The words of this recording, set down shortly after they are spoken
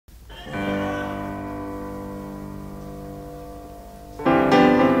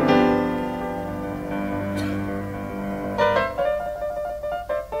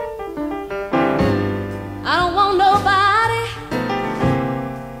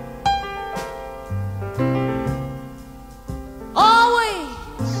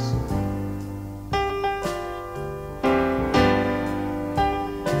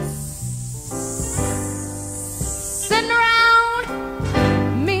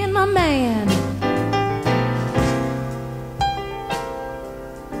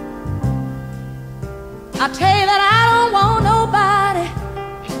I tell you that I don't want nobody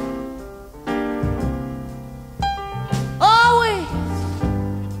always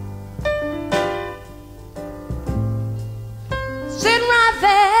sitting right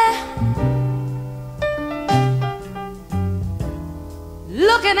there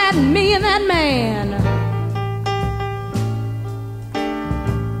looking at me and that man.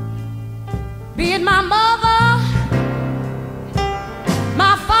 Be it my mother,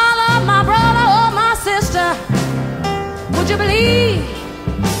 my father, my brother, or my sister, would you believe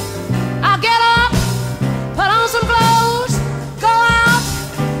I'll get up, put on some clothes, go out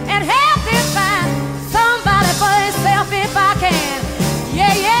and help him find somebody for himself if I can.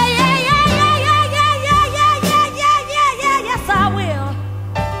 Yeah, yeah, yeah, yeah, yeah, yeah, yeah, yeah, yeah, yeah, yeah, yeah, yeah, yes I will.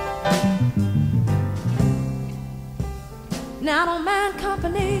 Now I don't mind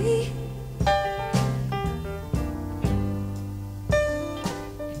company,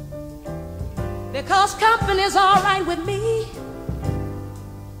 because company's all right with me.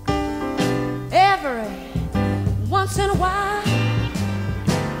 Every once in a while,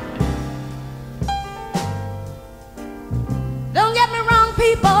 don't get me wrong,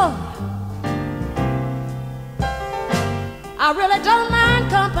 people, I really don't mind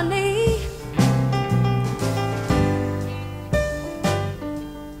company,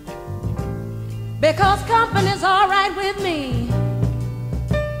 because company's all right with me.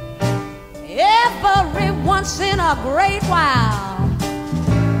 Every once in a great while,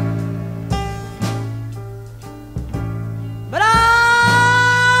 but oh,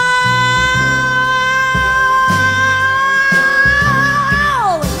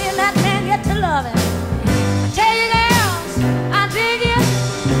 me and that man get to love him. I tell you girls, I dig it,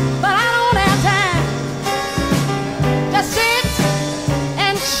 but I don't have time to sit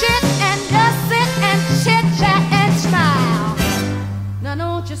and shit and just sit and chit chat and smile. Now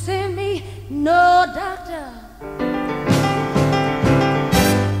don't you send me no doctor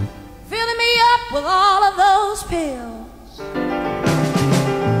filling me up with all of those pills.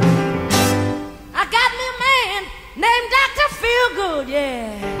 I got me a man named Dr. Feelgood, yeah.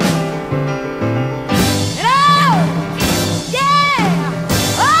 And oh, yeah,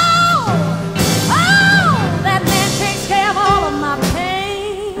 oh, that man takes care of all of my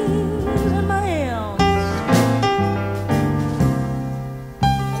pains and my ills.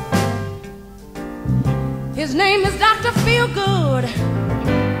 His name is Dr. Feelgood.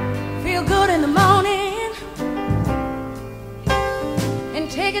 Feel good in the morning and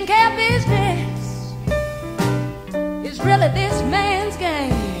taking care of business is really this man's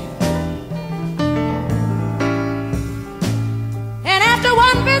game. And after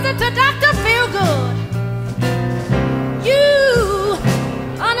one visit to Dr. Feelgood, you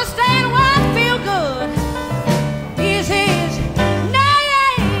understand why Feelgood is his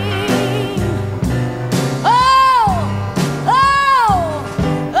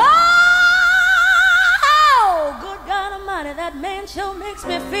show makes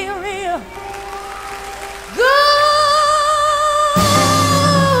me feel real good.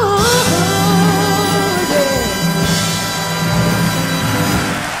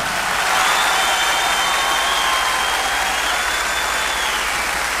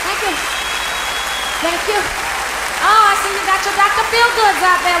 Thank you. Thank you. Oh, I see you got your Dr. Feelgoods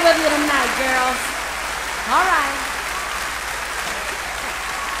out there with you tonight.